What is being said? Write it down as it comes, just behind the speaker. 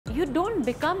you don't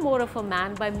become more of a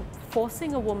man by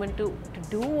forcing a woman to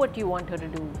do what you want her to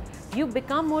do. You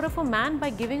become more of a man by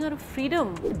giving her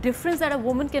freedom. The difference that a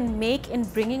woman can make in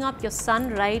bringing up your son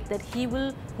right, that he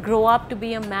will grow up to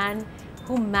be a man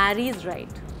who marries right.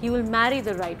 He will marry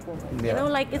the right woman. You know,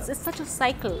 like it's such a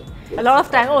cycle. A lot of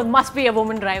time, oh, it must be a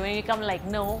woman driver. And you come like,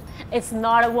 no, it's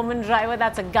not a woman driver.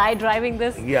 That's a guy driving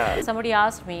this. Yeah. Somebody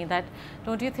asked me that,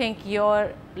 don't you think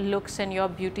your looks and your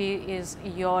beauty is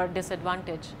your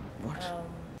disadvantage? What?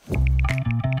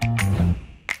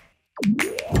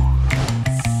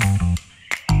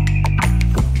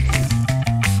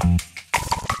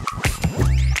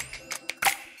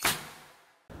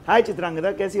 Hi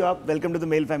Chitrangada, कैसी हो आप? Welcome to the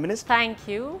Male Feminist. Thank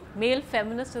you. Male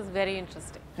Feminist is very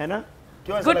interesting. है ना?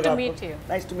 क्यों ऐसा लगा Good to आपको? meet you.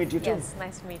 Nice to meet you too. Yes,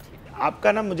 nice to meet you.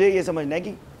 आपका ना मुझे ये समझना है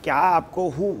कि क्या आपको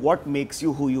what makes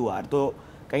you who you are? तो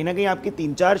कहीं ना कहीं आपकी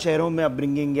 3-4 शहरों में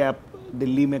upbringing या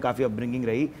दिल्ली में काफ़ी upbringing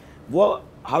रही, वो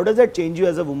how does that change you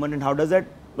as a woman and how does that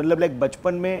मतलब like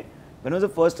बचपन में when was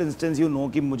the first instance you know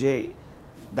कि मुझे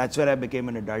that's where I became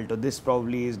an adult or this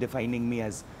probably is defining me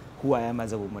as who I am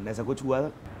as a woman, ऐसा कुछ हुआ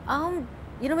था?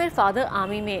 You know, मेरे फादर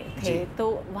आर्मी में थे, तो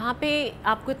वहाँ पे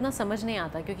आपको इतना समझ नहीं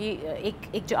आता क्योंकि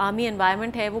एक जो आर्मी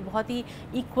एनवायरनमेंट है वो बहुत ही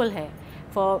इक्वल है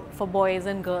फॉर बॉयज़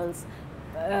एंड गर्ल्स.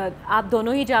 आप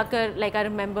दोनों ही जाकर लाइक आई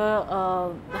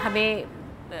रिमेंबर हमें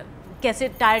कैसे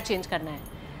टायर चेंज करना है,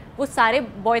 वो सारे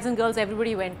boys and girls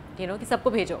everybody went you know कि सबको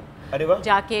भेजो. अरे वाह.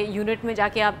 जाके यूनिट में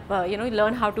जाके आप you know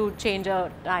learn how to change a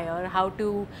tyre, how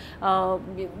to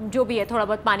जो भी है, थोड़ा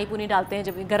बहुत पानी पुनी डालते हैं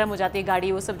जब गर्म हो जाती है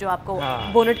गाड़ी, वो सब जो आपको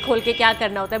बोनेट खोल के क्या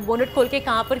करना होता है, बोनेट खोल के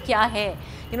कहाँ पर क्या है,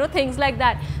 you know things like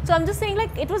that. So I am just saying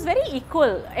like it was very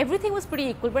equal, everything was pretty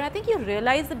equal. But I think you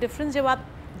realise the difference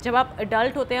जब आप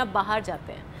अडल्ट होते हैं, आप बाहर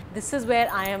जाते हैं. This is where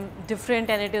I am different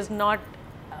and it is not,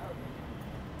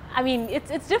 I mean,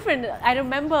 it's different. I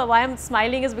remember why I'm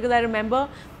smiling is because I remember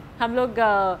हम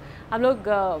लोग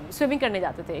स्विमिंग करने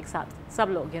जाते थे एक साथ सब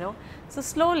लोग, you know. So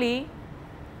slowly,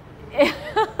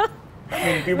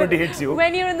 puberty hits you.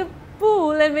 When you're in the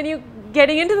pool and when you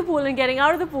getting into the pool and getting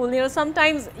out of the pool, you know,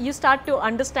 sometimes you start to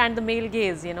understand the male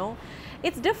gaze, you know.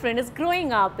 It's different. It's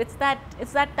growing up. It's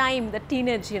that time, that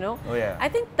teenage, you know. Oh yeah. I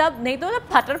think तब नहीं तो ना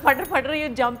फटर you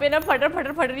jump in,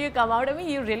 फटर you come out. I mean,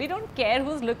 you really don't care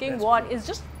who's looking. That's what. True. It's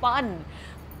just fun.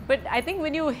 But I think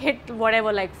when you hit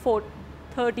whatever like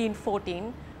 13,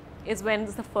 14 is when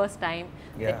it's the first time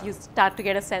that you start to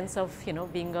get a sense of, you know,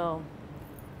 being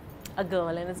a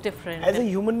girl, and it's different. As a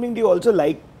human being, do you also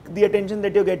like the attention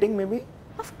that you're getting, maybe?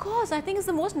 Of course, I think it's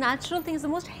the most natural thing, it's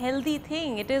the most healthy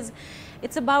thing.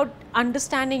 It's about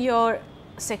understanding your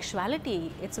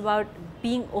sexuality. It's about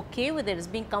being okay with it, it's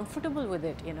being comfortable with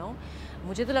it, you know.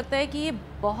 मुझे तो लगता है कि ये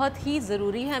बहुत ही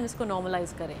ज़रूरी है हम इसको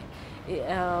normalize करें.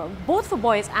 Both for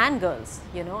boys and girls,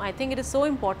 you know. I think it is so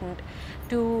important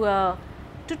to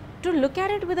look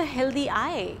at it with a healthy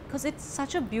eye, because it's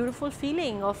such a beautiful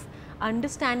feeling of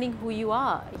understanding who you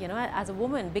are, you know, as a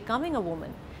woman, becoming a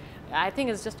woman. I think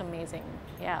it's just amazing.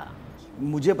 Yeah.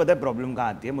 मुझे पता है problem कहाँ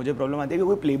आती है. मुझे problem आती है कि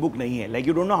कोई प्लेबुक नहीं है. Like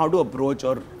you don't know how to approach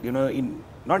or you know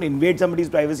not invade somebody's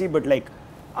privacy, but like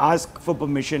ask for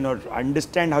permission or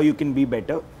understand how you can be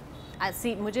better.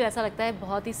 See, मुझे ऐसा लगता है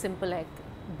बहुत ही simple है.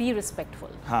 Be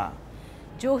respectful. हाँ.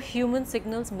 जो human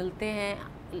signals मिलते हैं,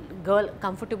 girl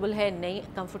comfortable है, नहीं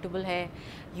comfortable है,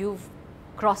 you've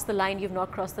crossed the line, you've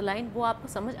not crossed the line, वो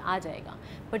आपको समझ आ जाएगा.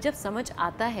 पर जब समझ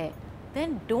आता है,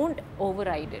 then don't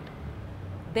override it.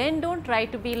 Then don't try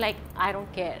to be like, I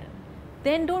don't care.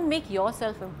 Then don't make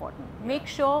yourself important. Make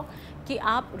sure कि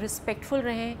आप respectful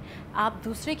रहें. आप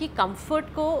दूसरे की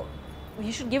comfort को,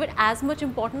 you should give it as much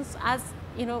importance as,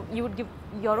 you know, you would give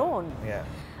your own. Yeah.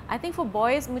 I think for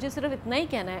boys, मुझे सिर्फ इतना ही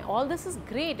कहना है. All this is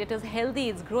great. It is healthy.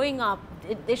 It's growing up.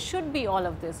 There should be all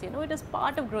of this. You know, it is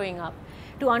part of growing up.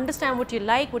 To understand what you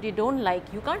like, what you don't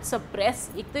like, you can't suppress.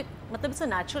 एक तो मतलब it's a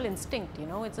natural instinct. You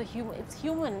know, it's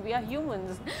human. We are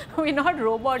humans. We're not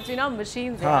robots. We're not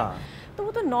machines. हाँ. तो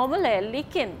वो तो normal है.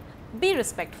 लेकिन be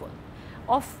respectful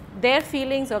of their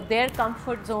feelings, of their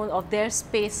comfort zone, of their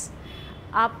space.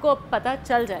 आपको पता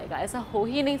चल जाएगा. ऐसा हो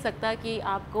ही नहीं सकता कि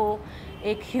आपको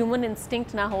एक ह्यूमन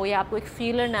इंस्टिंक्ट ना हो या आपको एक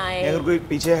फीलर ना आए. अगर कोई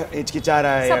पीछे हिचकिचा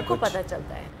रहा है या कुछ, सबको पता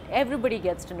चलता है. Everybody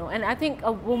gets to know, and I think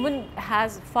a woman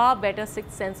has far better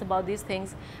sixth sense about these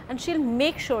things, and she'll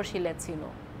make sure she lets you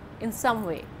know in some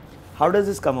way. How does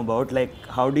this come about? Like,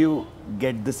 how do you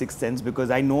get the sixth sense?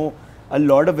 Because I know a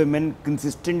lot of women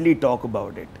consistently talk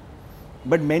about it,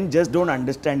 but men just don't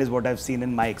understand, is what I've seen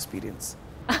in my experience.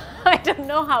 I don't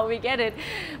know how we get it,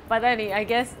 पता नहीं. I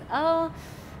guess.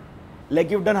 Like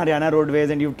you've done Haryana Roadways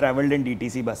and you've travelled in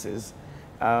DTC buses.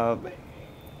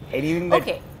 Anything that...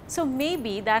 Okay, so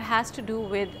maybe that has to do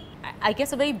with I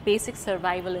guess, a very basic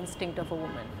survival instinct of a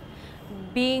woman.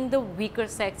 Being the weaker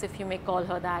sex, if you may call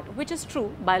her that, which is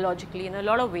true biologically, in a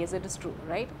lot of ways it is true,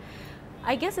 right?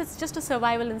 I guess it's just a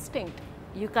survival instinct.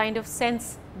 You kind of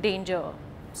sense danger,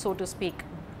 so to speak,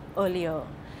 earlier.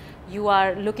 You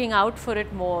are looking out for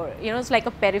it more. You know, it's like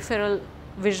a peripheral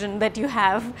vision that you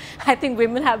have. I think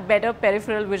women have better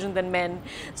peripheral vision than men.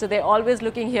 So they're always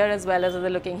looking here as well as they're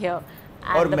looking here.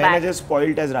 Or men are just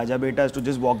spoiled as Raja Betas to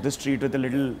just walk the street with a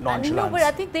little nonchalance. No, but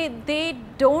I think they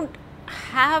don't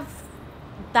have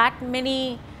that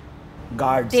many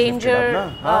guards,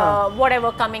 danger,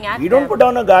 whatever coming at them. We don't put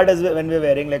down a guard as when we're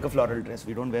wearing like a floral dress.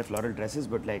 We don't wear floral dresses,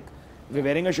 but like if we're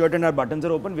wearing a shirt and our buttons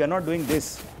are open, we are not doing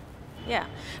this. Yeah,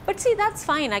 but see, that's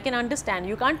fine. I can understand.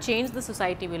 You can't change the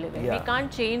society we live in. Yeah. We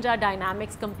can't change our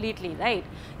dynamics completely, right?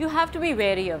 You have to be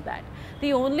wary of that.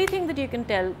 The only thing that you can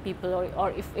tell people,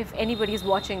 or if anybody is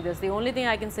watching this, the only thing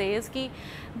I can say is ki,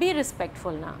 be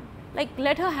respectful now. Like,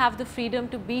 let her have the freedom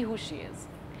to be who she is.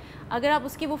 अगर आप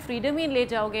उसकी वो freedom ही ले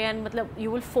जाओगे and मतलब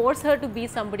you will force her to be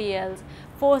somebody else,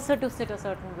 force her to sit a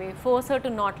certain way, force her to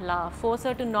not laugh, force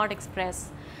her to not express.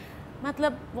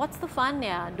 मतलब what's the fun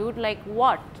यार, dude? Like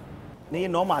what? नहीं, ये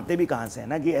norm आते भी कहाँ से है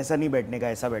ना कि ऐसा नहीं बैठने का,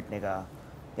 ऐसा बैठने का,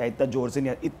 या इतना जोर से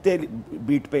नहीं, इतने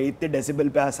बीट पे, इतने डेसिबल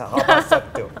पे हंस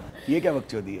सकते हो, ये क्या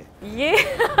बकचोदी है? ये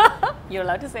you're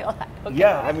allowed to say all that. Okay.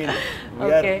 Yeah, I mean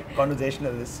we are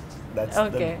conversationalists. That's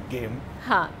the game.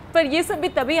 हाँ, पर ये सब भी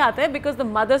तभी आता है because the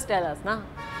mothers tell us ना,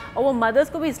 और वो mothers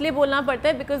को भी इसलिए बोलना पड़ता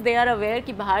है because they are aware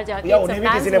कि बाहर जाके या उन्हें भी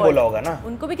किसी ने बोला होगा ना,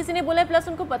 उनको भी किसी ने बोला है, प्लस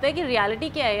उनको पता है कि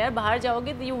reality क्या है यार, बाहर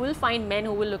जाओगे you will find men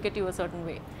who will look at you a certain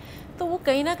way. तो वो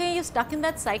कहीं ना कहीं you stuck in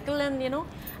that cycle and you know,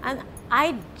 and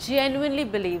I genuinely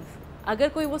believe अगर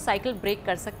कोई वो cycle break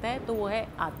कर सकता है तो वो है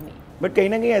आदमी. But कहीं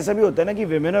ना कहीं ऐसा भी होता है ना कि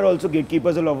women are also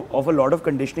gatekeepers of a lot of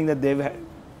conditioning that they've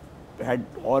had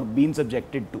or been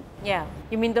subjected to. Yeah,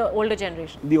 you mean the older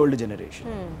generation? The older generation.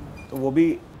 तो वो भी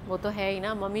वो तो है ही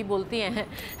ना, मम्मी बोलती हैं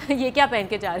ये क्या पहन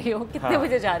के जा रही हो, कितने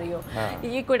बजे जा रही हो,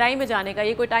 ये कोई टाइम में जाने का,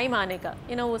 ये कोई टाइम आने का,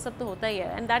 you know, वो सब तो होता ही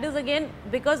है. And that is again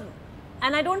because,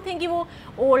 and I don't think कि वो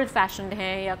old fashioned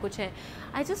हैं या कुछ हैं.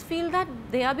 I just feel that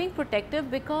they are being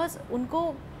protective because उनको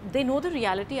they know the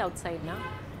reality outside ना,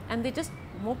 and they just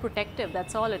more protective.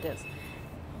 That's all it is.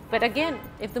 But again,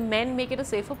 if the men make it a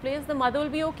safer place, the mother will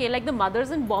be okay. Like the mothers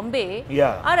in Bombay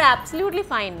are absolutely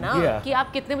fine ना, कि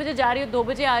आप कितने बजे जा रही हो, 2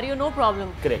 बजे आ रही हो, no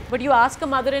problem. Correct. But you ask a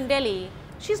mother in Delhi,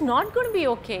 she's not going to be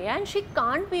okay and she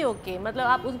can't be okay. मतलब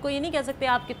आप उनको ये नहीं कह सकते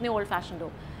आप कितने old fashioned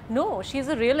हो. No, she's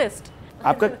a realist.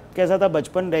 आपका कैसा था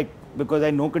बचपन, like because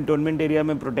I know cantonment area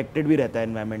में protected भी रहता है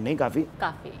environment, नहीं काफी?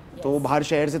 काफी. तो बाहर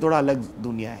शहर से थोड़ा अलग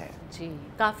दुनिया है. जी,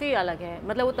 काफी अलग है.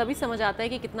 मतलब वो तभी समझ आता है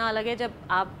कि कितना अलग है जब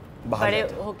आप बड़े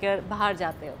होकर बाहर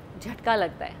जाते हो. झटका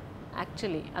लगता है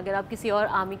एक्चुअली. अगर आप किसी और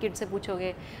आर्मी किड से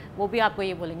पूछोगे वो भी आपको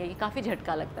ये बोलेंगे कि काफ़ी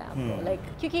झटका लगता है आपको. लाइक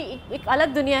क्योंकि एक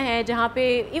अलग दुनिया है जहाँ पे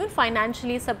इवन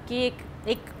फाइनेंशियली सबकी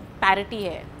एक पैरिटी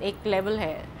है, एक लेवल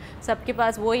है. सबके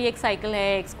पास वही एक साइकिल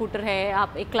है, एक स्कूटर है.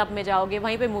 आप एक क्लब में जाओगे,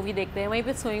 वहीं पे मूवी देखते हैं, वहीं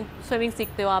पे स्विमिंग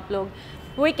सीखते हो आप लोग,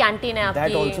 वही कैंटीन है आपकी.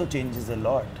 That also changes a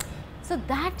lot. So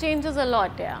that changes a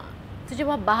lot, yeah. तो जब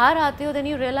आप बाहर आते हो then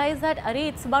you realize that अरे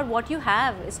it's about what you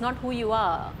have, it's not who you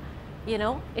are, you know,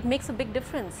 it makes a big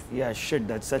difference. Yeah, shit,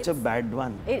 that's such a bad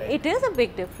one. It is a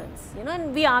big difference, you know,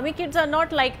 and we army kids are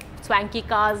not like swanky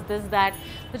cars, this, that.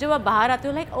 तो जब आप बाहर आते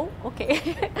हो like, oh,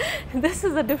 okay, this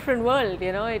is a different world,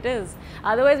 you know, it is.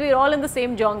 Otherwise we're all in the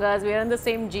same jongas, we're in the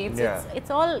same jeeps. Yeah.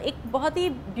 It's all एक बहुत ही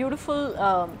beautiful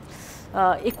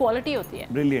equality होती है.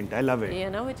 Brilliant, I love it. You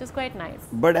know, which is quite nice.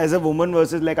 But as a woman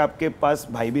versus like आपके पास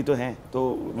भाई भी तो हैं, तो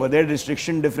were there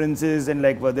restriction differences and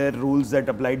like were there rules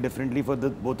that applied differently for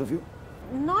the both of you?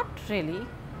 Not really.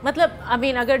 मतलब I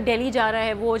mean अगर दिल्ली जा रहा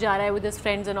है, वो जा रहा है with his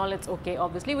friends and all, it's okay.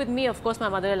 Obviously with me, of course, my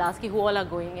mother will ask who all are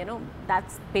going. You know,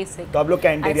 that's basic. तो आप लोग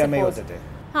कैंट एरिया में ही होते थे?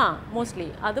 हाँ, mostly.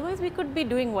 Otherwise, we could be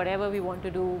doing whatever we want to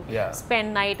do. Yeah.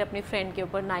 Spend night अपने friend के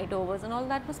ऊपर, night overs and all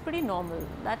that was pretty normal.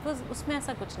 That was उसमें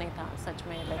ऐसा कुछ नहीं था सच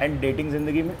में. Like, and dating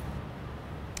जिंदगी में?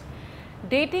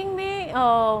 Dating में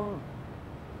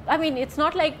I mean, it's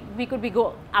not like we could be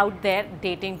go out there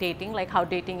dating like how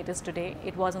dating it is today.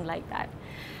 It wasn't like that.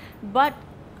 But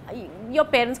your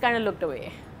parents kind of looked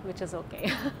away, which is okay.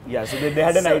 Yeah, so they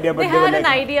had an idea, but they had an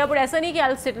idea, but ऐसा नहीं कि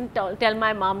I'll sit and tell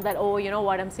my mom that, oh, you know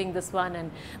what, I'm seeing this one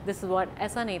and this is what.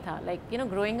 ऐसा नहीं था. Like, you know,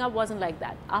 growing up wasn't like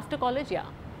that. After college, yeah.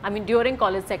 I mean, during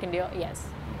college, second year, yes.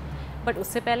 But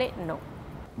उससे पहले, no.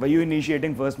 Were you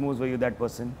initiating first moves? Were you that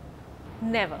person?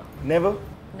 Never. Never?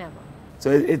 Never. So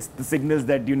it's the signals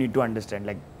that you need to understand,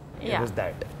 like, it was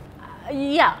that.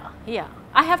 Yeah.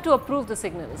 I have to approve the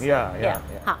signals. Yeah.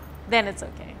 Huh. Then it's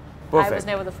okay. Perfect. I was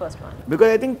never the first one. Because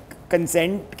I think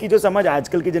consent की जो समझ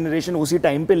आजकल की generation उसी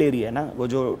time पे ले रही है ना, वो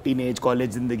जो टीनेज कॉलेज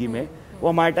जिंदगी में, वो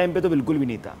हमारे टाइम पे तो बिल्कुल भी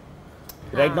नहीं था.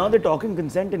 Right now they're talking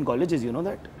consent in colleges, you know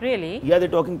that? Really? Yeah,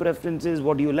 they're talking preferences,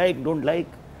 what do you like, don't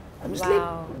like. I'm just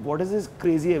like, what is this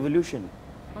crazy evolution?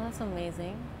 Oh, that's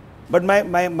amazing. But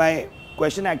my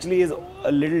question actually is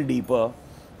a little deeper,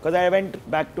 because I went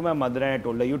back to my mother and I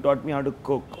told her, you taught me how to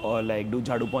cook or like do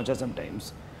jhadu poncha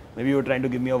sometimes. Maybe you were trying to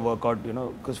give me a workout, you know,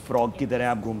 because frog की तरह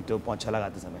आप घूमते हो पोंछा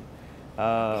लगाते समय.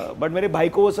 But मेरे भाई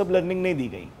को वो सब learning नहीं दी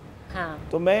गई. हाँ.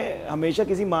 तो मैं हमेशा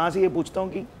किसी माँ से ये पूछता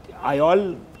हूँ कि I all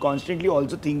constantly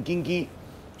also thinking कि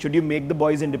should you make the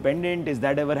boys independent? Is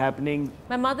that ever happening?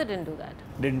 My mother didn't do that.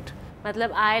 Didn't.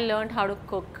 मतलब I learned how to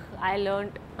cook. I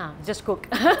learned just cook.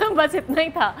 बस इतना ही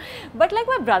था. But like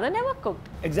my brother never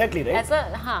cooked. Exactly right. ऐसा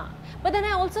हाँ. But then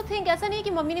I also think ऐसा नहीं है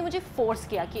कि मम्मी ने मुझे force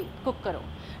किया कि cook करो.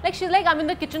 Like she's like, I'm in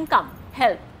the kitchen, come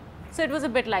help. So it was a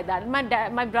bit like that.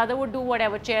 My brother would do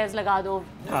whatever, chairs लगा दो,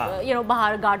 you know,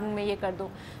 बाहर garden में ये कर दो.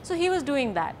 So he was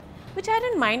doing that. Which I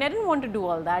didn't mind. I didn't want to do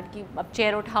all that. कि अब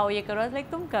chair उठाओ ये करो. I was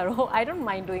like तुम करो. I don't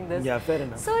mind doing this. Yeah, fair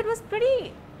enough. So it was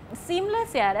pretty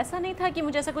seamless यार. ऐसा नहीं था कि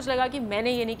मुझे ऐसा कुछ लगा कि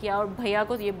मैंने ये नहीं किया और भैया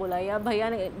को ये बोला या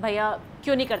भैया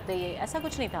क्यों नहीं करते ये. ऐसा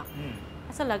कुछ नहीं था.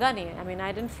 ऐसा लगा नहीं. I mean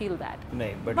I didn't feel that.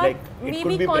 नहीं, but like it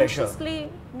could be pressure.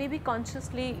 Maybe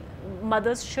consciously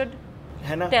mothers should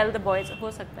है ना? tell the boys.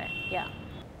 हो सकता है. Yeah.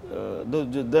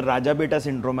 The Raja Beta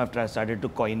syndrome, I've started to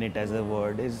coin it as a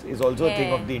word, is also a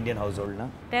thing of the Indian household, na?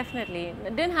 Definitely.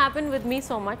 It didn't happen with me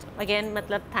so much. Again,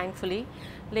 मतलब thankfully.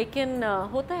 लेकिन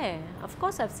होता है. Of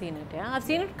course, I've seen it. Yeah, I've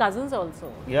seen it cousins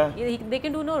also. Yeah. They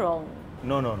can do no wrong.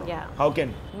 No. Yeah. How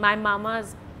can? My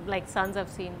mama's like sons I've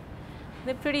seen.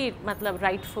 They're pretty मतलब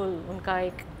rightful. उनका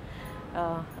एक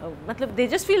मतलब they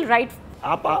just feel right.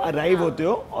 आप arrive होते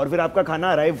हो और फिर आपका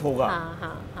खाना अराइव होगा.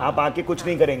 हाँ. आप आके कुछ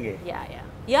नहीं करेंगे. Yeah.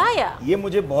 ये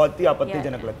मुझे बहुत ही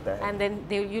आपत्तिजनक लगता है. And then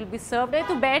you'll be served.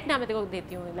 तो बैठना मैं तेरे को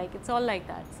देती हूँ. Like it's all like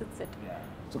that. Sit.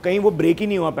 So कहीं वो break ही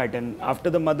नहीं हुआ pattern. After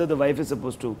the mother, the wife is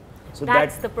supposed to. So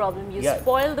that's the problem. You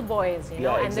spoil the boys, you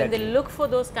know, and exactly. then they look for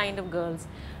those kind of girls,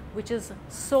 which is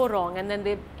so wrong. And then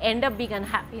they end up being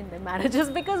unhappy in their marriages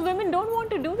because women don't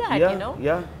want to do that, you know.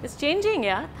 Yeah. It's changing,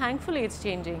 yeah. Thankfully, it's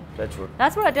changing. That's what.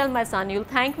 That's what I tell my son.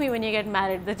 You'll thank me when you get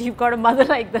married that you've got a mother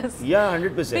like this. Yeah,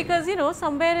 100%. Because you know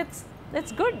somewhere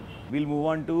it's good. We'll move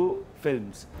on to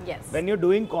films. Yes. When you're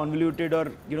doing convoluted or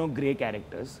grey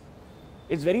characters,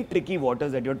 it's very tricky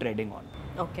waters that you're treading on.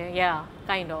 Okay, yeah,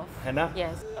 kind of. है ना?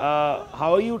 Yes.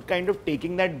 How are you kind of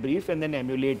taking that brief and then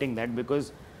emulating that?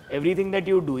 Because everything that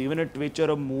you do, even a twitch or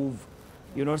a move,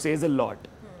 says a lot.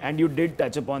 And you did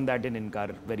touch upon that in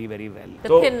Inkar very, very well.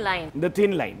 The thin line. The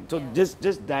thin line. So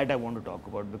just that I want to talk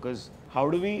about, because how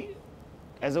do we,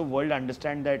 as a world,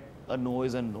 understand that a no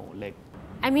is a no? Like,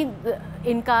 I mean,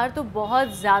 Inkar तो बहुत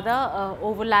ज़्यादा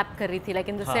overlap कर रही थी. Like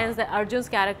in the sense that Arjun's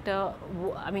character,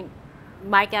 I mean,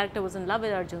 my character was in love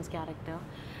with Arjun's character,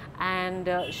 and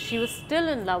she was still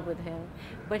in love with him,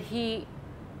 but he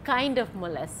kind of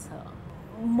molests her.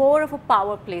 More of a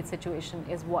power play situation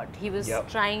is what he was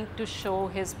trying to show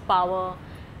his power,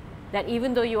 that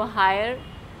even though you are higher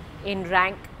in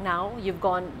rank now,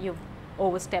 you've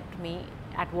overstepped me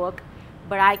at work,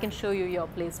 but I can show you your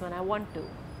place when I want to.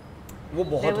 वो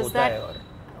बहुत होता है और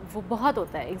वो बहुत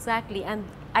होता है exactly, and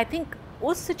I think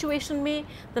उस situation में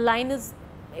the line is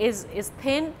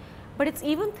thin, but it's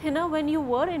even thinner when you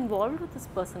were involved with this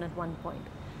person at one point.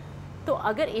 तो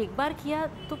अगर एक बार किया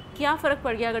तो क्या फर्क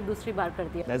पड़ गया अगर दूसरी बार कर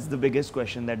दिया? That's the biggest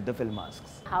question that the film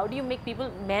asks. How do you make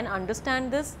men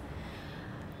understand this?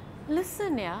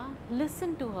 Listen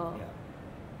to her.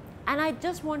 And I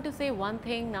just want to say one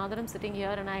thing now that I'm sitting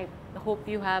here, and I hope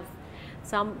you have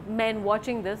some men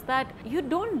watching this, that you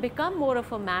don't become more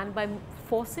of a man by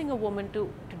forcing a woman to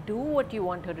do what you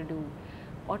want her to do,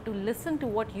 or to listen to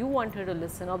what you want her to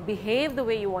listen, or behave the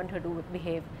way you want her to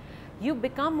behave. You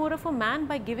become more of a man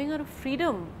by giving her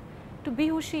freedom to be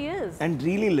who she is. And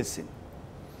really listen.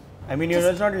 I mean,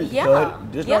 you're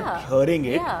not hearing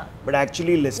it, but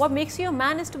actually listen. What makes you a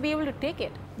man is to be able to take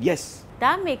it. Yes.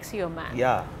 That makes you a man.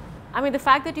 Yeah. I mean, the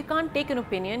fact that you can't take an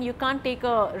opinion, you can't take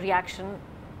a reaction,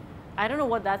 I don't know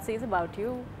what that says about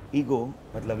you. Ego,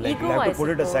 like you have to put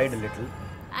it aside a little.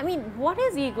 I mean, what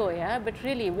is ego, yeah? But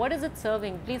really, what is it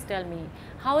serving? Please tell me.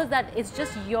 How is that? It's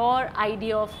just your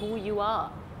idea of who you are.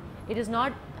 It is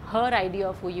not her idea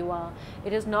of who you are.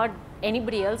 It is not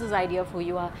anybody else's idea of who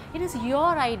you are. It is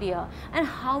your idea. And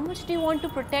how much do you want to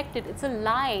protect it? It's a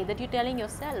lie that you're telling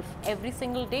yourself every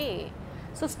single day.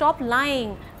 So stop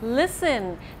lying.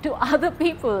 Listen to other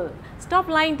people. Stop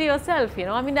lying to yourself,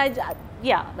 I mean,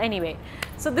 anyway.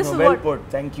 So this is well put.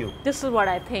 Thank you. This is what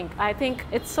I think. I think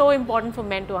it's so important for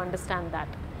men to understand that.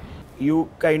 you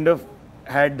kind of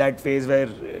had that phase where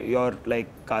your like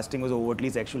casting was overtly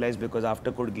sexualized because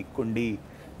after Kundi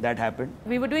that happened?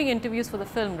 We were doing interviews for the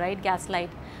film, right, Gaslight,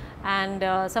 and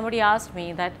somebody asked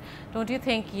me that, don't you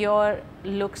think your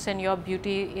looks and your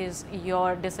beauty is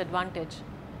your disadvantage?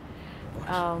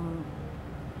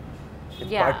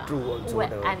 It's part true also.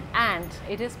 Well, and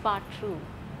it is part true.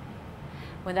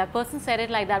 When that person said it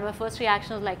like that, my first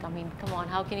reaction was like, I mean, come on,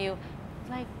 how can you?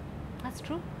 Like, that's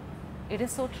true. It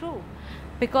is so true.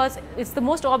 Because it's the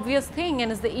most obvious thing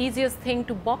and it's the easiest thing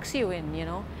to box you in, you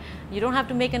know. You don't have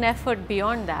to make an effort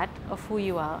beyond that of who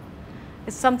you are.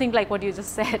 It's something like what you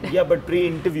just said. Yeah, but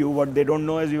pre-interview, what they don't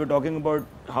know is we were talking about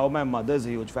how my mother's a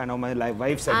huge fan, how my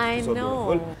wife said it's so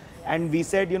beautiful. And we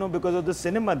said, you know, because of the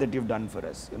cinema that you've done for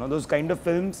us, you know, those kind of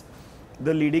films,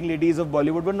 the leading ladies of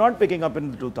Bollywood were not picking up in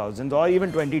the 2000s or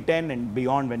even 2010 and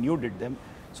beyond when you did them.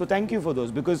 So thank you for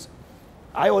those, because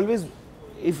I always,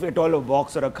 if at all a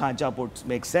box or a khancha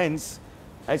makes sense,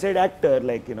 I said actor,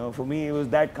 like, you know, for me it was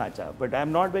that khancha. But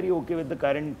I'm not very okay with the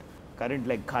current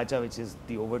like khancha, which is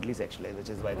the overtly sexualized, which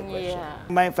is why the question. Yeah.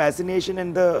 My fascination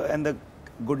and the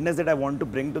goodness that I want to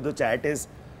bring to the chat is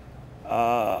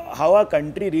how our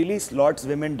country really slots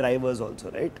women drivers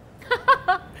also, right?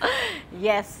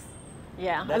 Yes.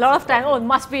 Yeah, That's a lot of time, oh, it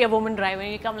must be a woman driver.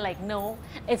 And you come like, no,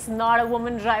 it's not a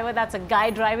woman driver, that's a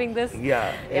guy driving this.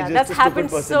 Yeah, yeah, that's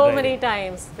happened so many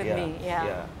times with me.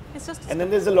 Yeah. It's just. And then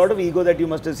there's a lot of ego that you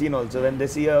must have seen also when they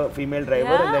see a female driver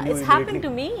and then you it's happened to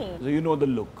me. So you know the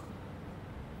look.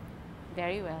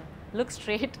 Very well. Look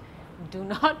straight. Do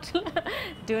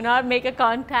not make a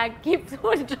contact. Keep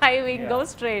driving. Go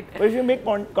straight. But if you make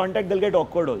contact, they'll get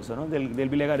awkward also. No, they'll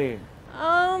be like, "Arey."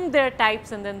 There are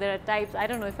types and then there are types. I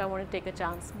don't know if I want to take a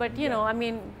chance, but you know, I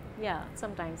mean, yeah,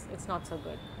 sometimes it's not so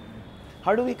good.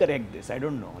 How do we correct this? I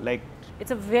don't know. Like,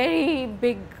 it's a very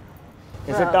big.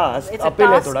 It's a task. It's a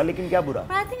task. Thoda, lekin kya bura?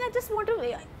 But I think I just want to.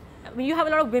 I mean, you have a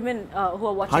lot of women who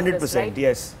are watching 100%, this, right?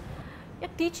 yes. Yeah,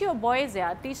 teach your boys,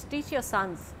 teach your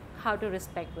sons how to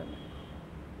respect women.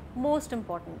 Most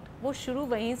important. वो शुरू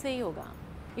वहीं से ही होगा.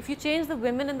 If you change the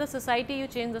women in the society, you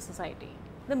change the society.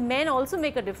 The men also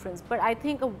make a difference, but I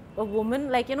think a woman,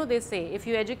 like, you know, they say, if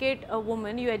you educate a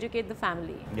woman, you educate the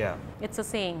family. Yeah. It's a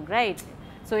saying, right?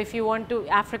 So if you want to,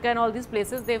 Africa and all these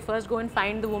places, they first go and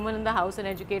find the woman in the house and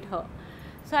educate her.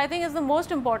 So I think it's the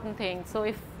most important thing. So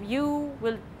if you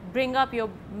will bring up your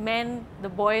men, the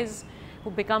boys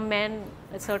who become men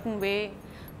a certain way,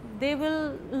 they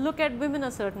will look at women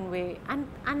a certain way.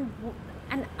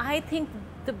 And I think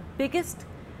the biggest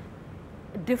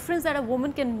difference that a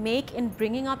woman can make in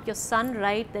bringing up your son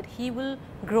right, that he will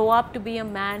grow up to be a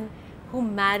man who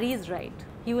marries right.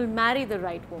 He will marry the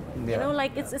right woman. Yeah. You know,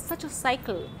 like it's such a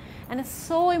cycle, and it's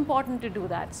so important to do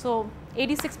that. So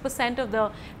 86% of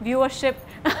the viewership,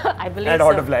 I believe, at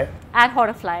How to Fly. At How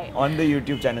to Fly. On the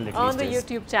YouTube channel, at least. On the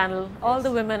YouTube channel, all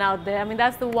the women out there. I mean,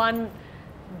 that's the one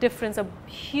difference, a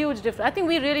huge difference. I think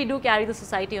we really do carry the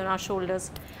society on our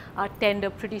shoulders, our tender,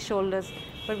 pretty shoulders,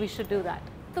 but we should do that.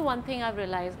 The one thing I've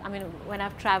realized, I mean, when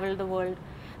I've traveled the world,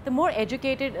 the more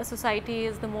educated a society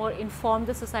is, the more informed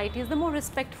the society is, the more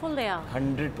respectful they are.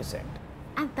 100%.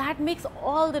 And that makes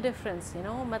all the difference, you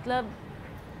know. Matlab,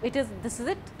 this is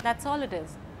it. That's all it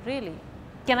is, really.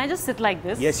 Can I just sit like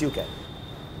this? Yes, you can.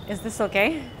 Is this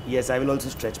okay? Yes, I will also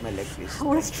stretch my leg, please. I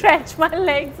want to stretch my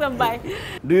legs, Ambai.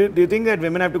 Do you think that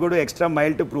women have to go to extra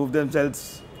mile to prove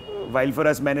themselves, while for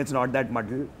us men it's not that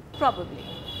muddled? Probably,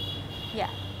 yeah.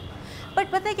 But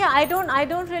yeah, I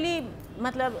don't really,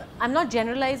 matlab, I'm not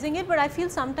generalizing it, but I feel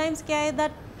sometimes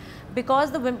that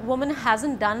because the woman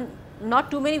hasn't done, not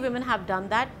too many women have done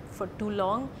that for too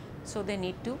long, so they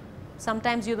need to.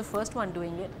 Sometimes you're the first one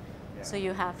doing it, so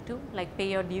you have to, like,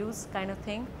 pay your dues kind of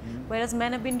thing, whereas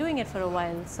men have been doing it for a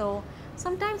while. So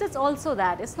sometimes it's also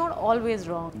that, it's not always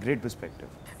wrong. Great perspective.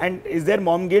 And is there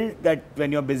mom guilt that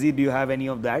when you're busy, do you have any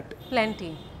of that?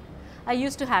 Plenty. I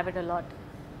used to have it a lot.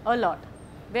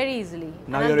 Very easily.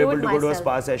 Now you're able to go to a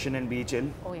spa session and be chill?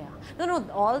 Oh yeah. No,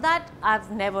 all that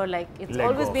I've never, like, it's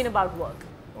always been about work.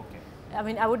 Okay. I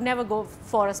mean, I would never go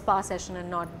for a spa session and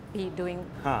not be doing,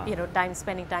 you know,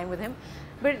 spending time with him.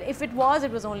 But if it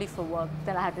was only for work,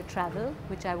 that I had to travel,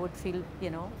 which I would feel, you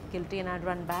know, guilty, and I'd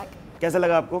run back. कैसा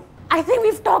लगा आपको? I think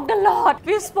we've talked a lot.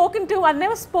 I've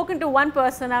never spoken to one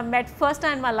person I've met first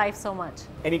time in my life so much.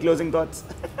 Any closing thoughts?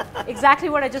 Exactly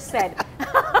what I just said.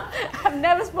 I've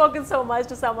never spoken so much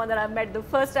to someone that I've met the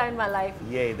first time in my life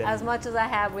as much as I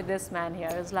have with this man here.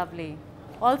 It's lovely.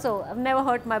 Also, I've never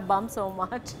hurt my bum so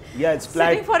much. Yeah, it's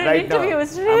flat Sitting for an right interview now.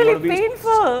 is really I'm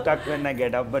painful. Stuck when I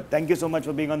get up. But thank you so much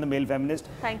for being on the Male Feminist.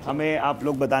 Thank you. हमें आप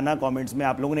लोग बताना comments में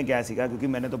आप लोगों ने क्या सीखा, क्योंकि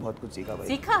मैंने तो बहुत कुछ सीखा भाई.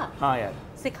 सीखा? हाँ यार.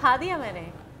 सिखा दिया मैंने.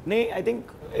 नहीं, I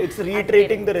think it's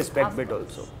reiterating the respect bit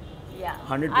also. Yeah.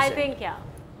 100%. I think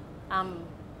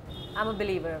I'm a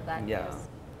believer of that. Yeah. Yes.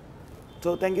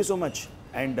 So thank you so much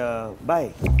and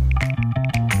bye.